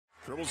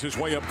Dribbles his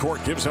way up court,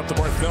 gives up to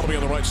Bartholomew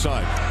on the right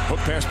side. Hook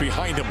pass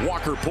behind him.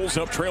 Walker pulls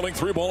up, trailing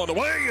three ball on the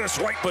way. It's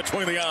right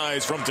between the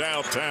eyes from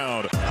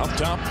downtown. Up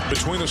top,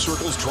 between the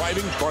circles,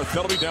 driving.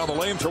 Bartholomew down the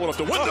lane, throw it up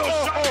the window.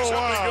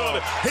 Wow.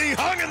 Good. He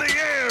hung in the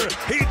air.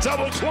 He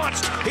double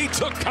clutched. He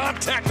took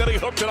contact, and he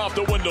hooked it off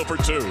the window for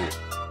two.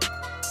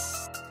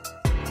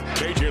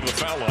 KJ to the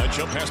foul line,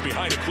 jump pass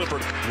behind it,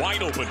 Clifford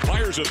wide open,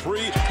 fires a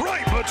three,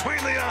 right between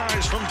the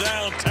eyes from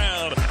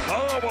downtown.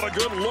 Oh, what a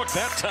good look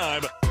that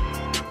time.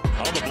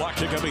 On the block,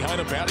 kick up behind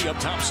him, Batty up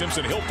top,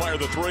 Simpson, he'll fire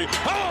the three.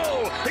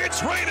 Oh,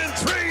 it's raining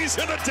threes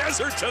in the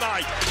desert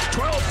tonight.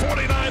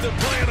 12:49 to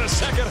play in the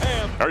second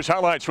half. There's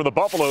highlights from the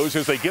Buffaloes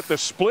as they get the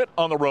split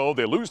on the road.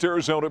 They lose to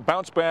Arizona,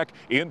 bounce back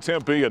in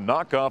Tempe, and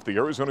knock off the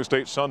Arizona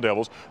State Sun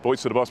Devils.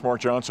 Voice of the Buffs, Mark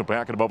Johnson,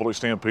 back in the Buffalo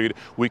Stampede.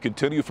 We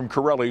continue from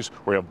Carelli's.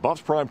 We have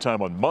Buffs Primetime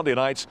on Monday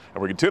nights,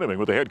 and we're continuing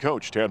with the head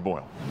coach, Tad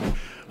Boyle.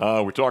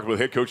 We're talking with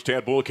head coach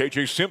Tad Boyle.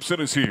 KJ Simpson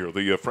is here,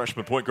 the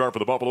freshman point guard for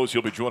the Buffaloes.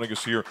 He'll be joining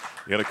us here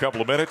in a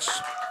couple of minutes.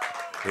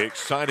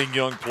 Exciting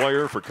young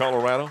player for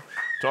Colorado.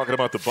 Talking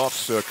about the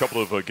Buffs, a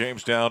couple of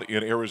games down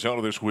in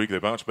Arizona this week. They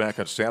bounced back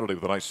on Saturday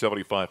with a nice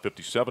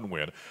 75-57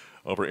 win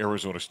over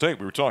Arizona State.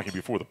 We were talking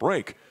before the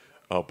break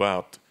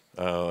about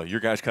your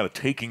guys kind of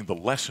taking the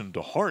lesson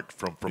to heart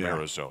from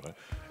Arizona,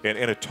 and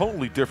a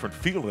totally different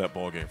feel of that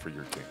ball game for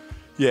your team.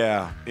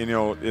 Yeah, you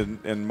know,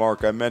 and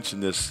Mark, I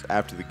mentioned this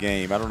after the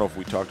game. I don't know if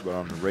we talked about it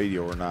on the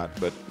radio or not,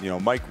 but, you know,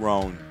 Mike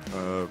Rohn,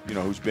 you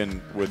know, who's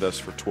been with us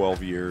for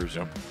 12 years,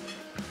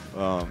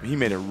 he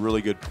made a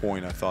really good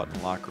point, I thought, in the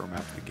locker room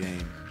after the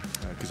game,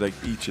 because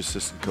each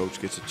assistant coach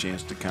gets a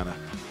chance to kind of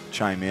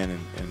chime in and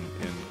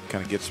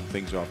kind of get some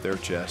things off their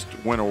chest,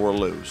 win or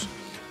lose.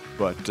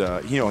 But,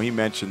 you know, he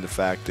mentioned the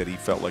fact that he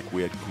felt like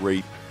we had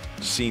great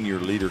senior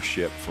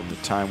leadership from the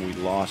time we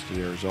lost at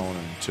Arizona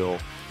until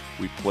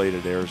we played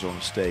at Arizona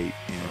State,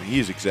 and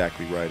he's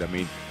exactly right. I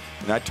mean,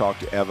 and I talked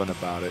to Evan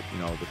about it, you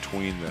know,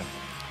 between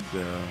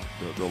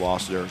the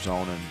loss at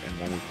Arizona and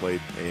when we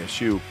played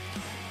ASU.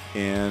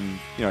 And,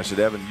 you know, I said,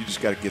 Evan, you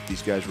just got to get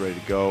these guys ready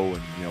to go,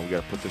 and, you know, we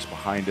got to put this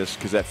behind us,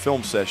 because that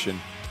film session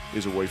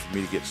is a way for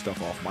me to get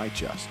stuff off my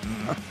chest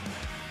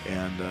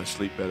and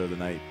sleep better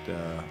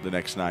the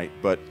next night.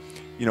 But,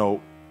 you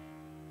know,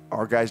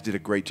 our guys did a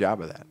great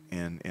job of that,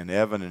 and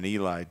Evan and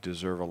Eli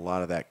deserve a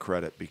lot of that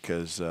credit,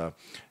 because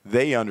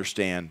they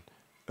understand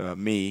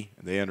me,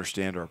 they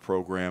understand our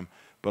program,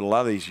 but a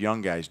lot of these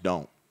young guys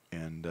don't,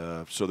 and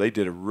so they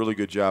did a really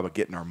good job of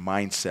getting our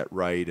mindset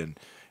right, and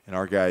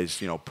our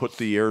guys, you know, put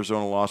the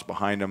Arizona loss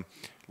behind them,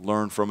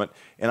 learn from it.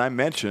 And I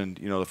mentioned,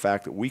 you know, the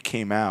fact that we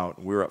came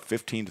out, we were up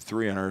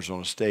 15-3 on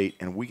Arizona State,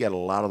 and we got a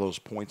lot of those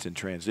points in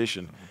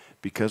transition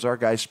because our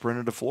guys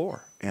sprinted the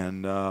floor,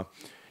 and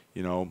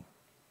you know,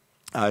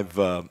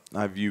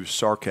 I've used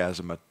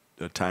sarcasm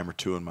a time or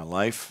two in my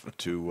life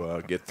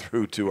to get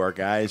through to our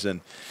guys,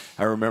 and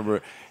I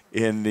remember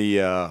in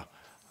the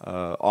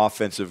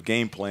offensive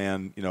game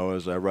plan, you know,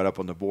 as I read up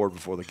on the board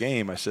before the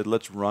game, I said,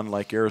 let's run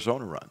like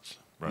Arizona runs,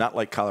 not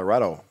like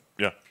Colorado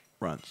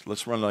runs.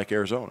 Let's run like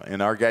Arizona,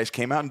 and our guys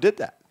came out and did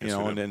that, you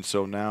know, and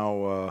so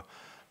now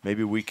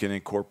maybe we can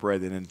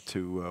incorporate it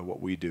into what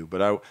we do.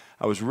 But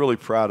I was really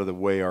proud of the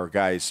way our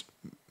guys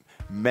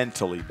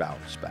mentally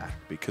bounced back,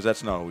 because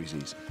that's not always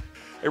easy.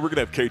 Hey, we're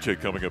going to have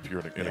KJ coming up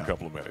here in a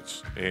couple of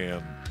minutes.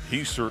 And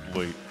he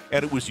certainly,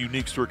 and it was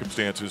unique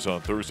circumstances on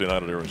Thursday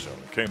night at Arizona.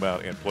 Came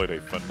out and played a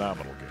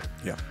phenomenal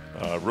game.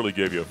 Really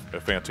gave you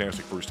a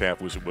fantastic first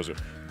half. It was a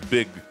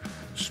big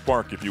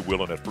spark, if you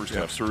will, in that first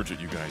half surge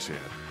that you guys had.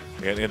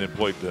 And then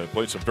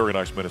played some very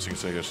nice minutes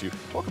against ASU.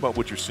 Talk about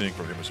what you're seeing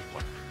from him as a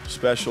player.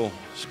 Special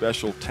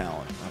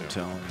talent. I'm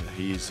telling you,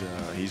 he's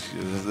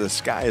the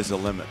sky is the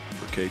limit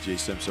for KJ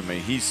Simpson. I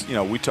mean, he's, you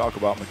know, we talk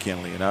about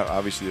McKinley, and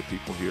obviously the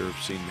people here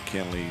have seen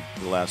McKinley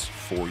the last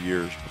 4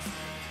 years,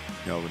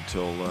 you know,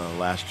 until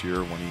last year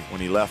when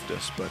he left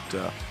us.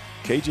 But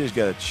KJ's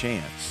got a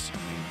chance. I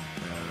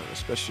mean,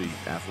 especially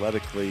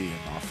athletically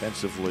and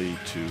offensively,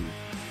 to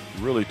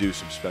really do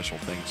some special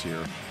things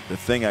here. The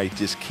thing I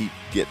just keep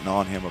getting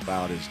on him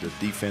about is the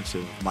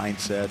defensive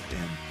mindset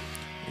and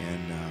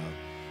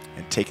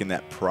taking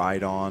that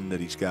pride on that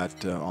he's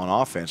got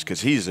on offense, because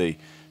he's a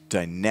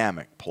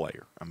dynamic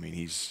player. I mean,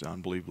 he's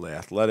unbelievably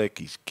athletic.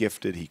 He's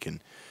gifted. He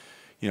can,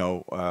 you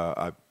know,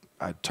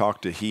 I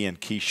talked to he and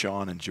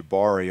Keyshawn and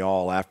Jabari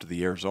all after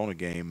the Arizona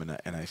game, and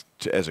I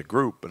as a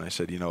group, and I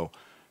said, you know,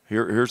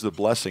 here's the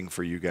blessing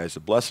for you guys.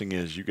 The blessing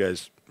is you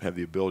guys have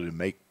the ability to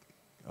make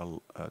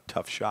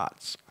tough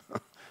shots.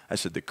 I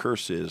said the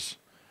curse is,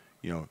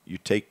 you know, you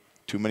take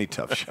too many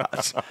tough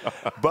shots.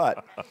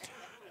 But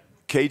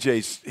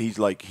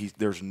KJ's,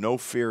 there's no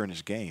fear in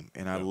his game,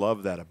 and I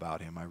love that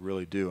about him. I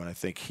really do, and I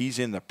think he's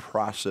in the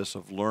process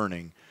of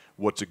learning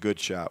what's a good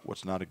shot,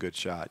 what's not a good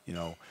shot. You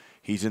know,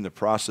 he's in the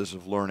process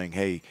of learning,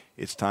 hey,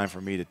 it's time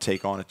for me to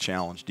take on a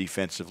challenge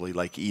defensively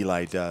like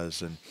Eli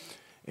does.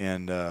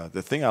 And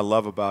the thing I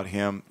love about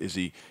him is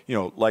he, you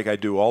know, like I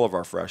do all of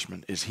our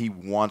freshmen, is he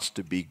wants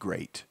to be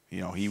great.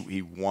 You know,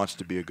 he wants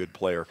to be a good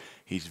player.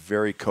 He's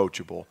very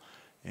coachable,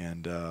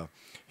 and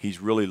He's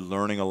really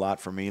learning a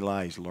lot from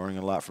Eli. He's learning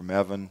a lot from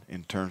Evan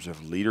in terms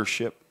of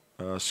leadership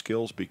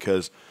skills,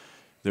 because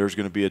there's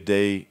going to be a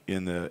day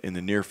in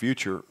the near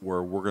future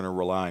where we're going to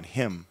rely on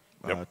him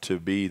to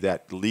be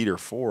that leader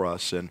for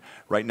us. And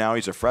right now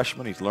he's a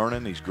freshman. He's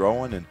learning. He's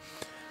growing.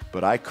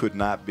 But I could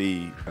not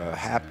be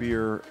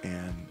happier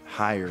and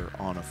higher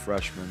on a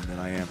freshman than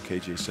I am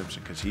KJ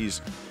Simpson, because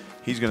he's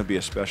going to be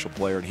a special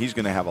player, and he's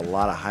going to have a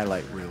lot of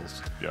highlight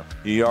reels. Yeah,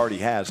 he already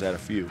has had a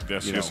few.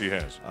 Yes, yes, he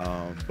has.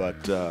 But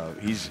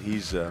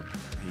he's a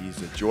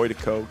joy to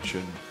coach,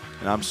 and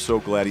I'm so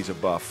glad he's a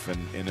Buff.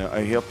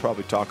 And he'll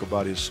probably talk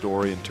about his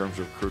story in terms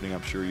of recruiting.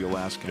 I'm sure you'll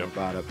ask him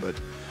about it. But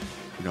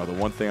the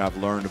one thing I've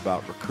learned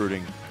about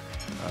recruiting,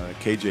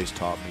 KJ's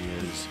taught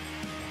me, is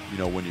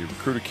when you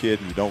recruit a kid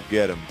and you don't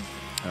get him,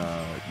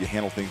 you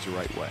handle things the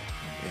right way.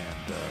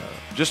 And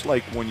just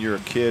like when you're a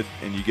kid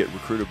and you get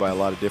recruited by a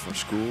lot of different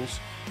schools,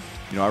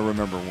 I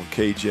remember when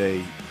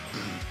KJ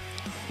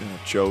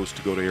chose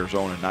to go to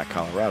Arizona and not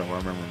Colorado. I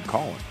remember him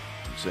calling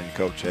and saying,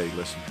 "Coach, hey,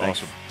 listen,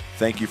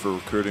 thank you for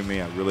recruiting me.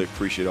 I really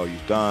appreciate all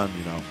you've done.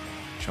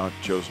 Sean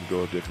chose to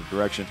go a different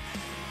direction."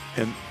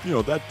 And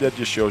that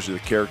just shows you the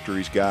character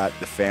he's got,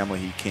 the family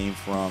he came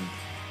from.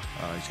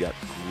 He's got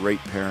great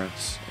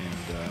parents,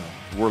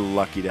 and we're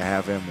lucky to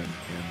have him. And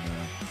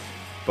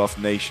Buff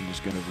Nation is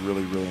going to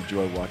really, really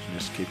enjoy watching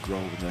this kid grow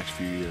over the next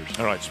few years.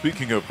 All right,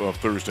 speaking of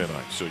Thursday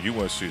night, so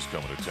USC is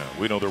coming to town.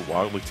 We know they're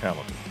wildly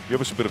talented.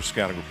 Give us a bit of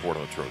scouting report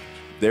on the Trojans.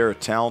 They're a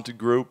talented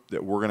group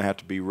that we're going to have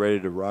to be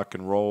ready to rock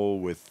and roll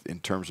with in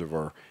terms of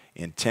our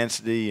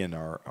intensity and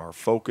our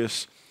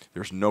focus.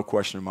 There's no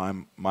question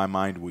in my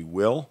mind we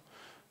will.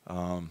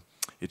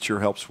 It sure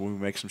helps when we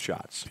make some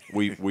shots.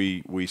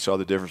 We saw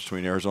the difference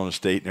between Arizona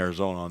State and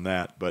Arizona on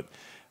that, but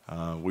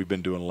we've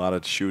been doing a lot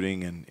of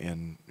shooting,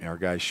 and our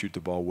guys shoot the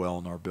ball well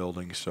in our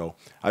building. So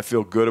I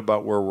feel good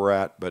about where we're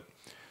at, but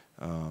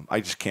I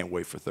just can't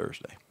wait for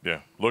Thursday.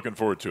 Yeah, looking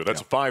forward to it.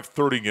 That's a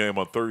 5:30 game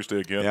on Thursday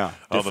again. Yeah,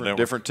 on the network.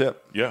 Different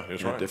tip. Yeah,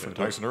 that's right. Different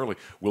nice and early.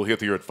 We'll hit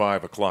the air at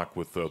 5 o'clock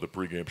with the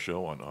pregame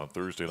show on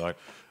Thursday night.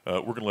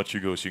 We're going to let you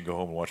go so you can go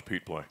home and watch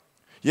Pete play.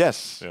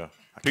 Yes. Yeah.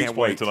 I can't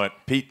wait tonight.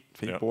 Pete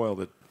Boyle,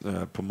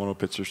 the Pomona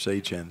Pitzer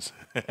Sage Hens.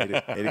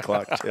 8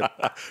 o'clock tip.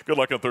 Good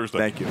luck on Thursday.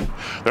 Thank you.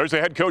 There's the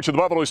head coach of the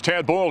Buffaloes,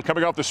 Tad Boyle,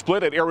 coming off the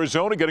split at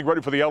Arizona, getting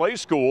ready for the LA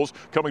schools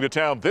coming to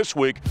town this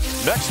week.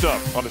 Next up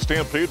on the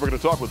Stampede, we're going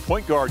to talk with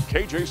point guard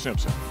KJ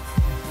Simpson.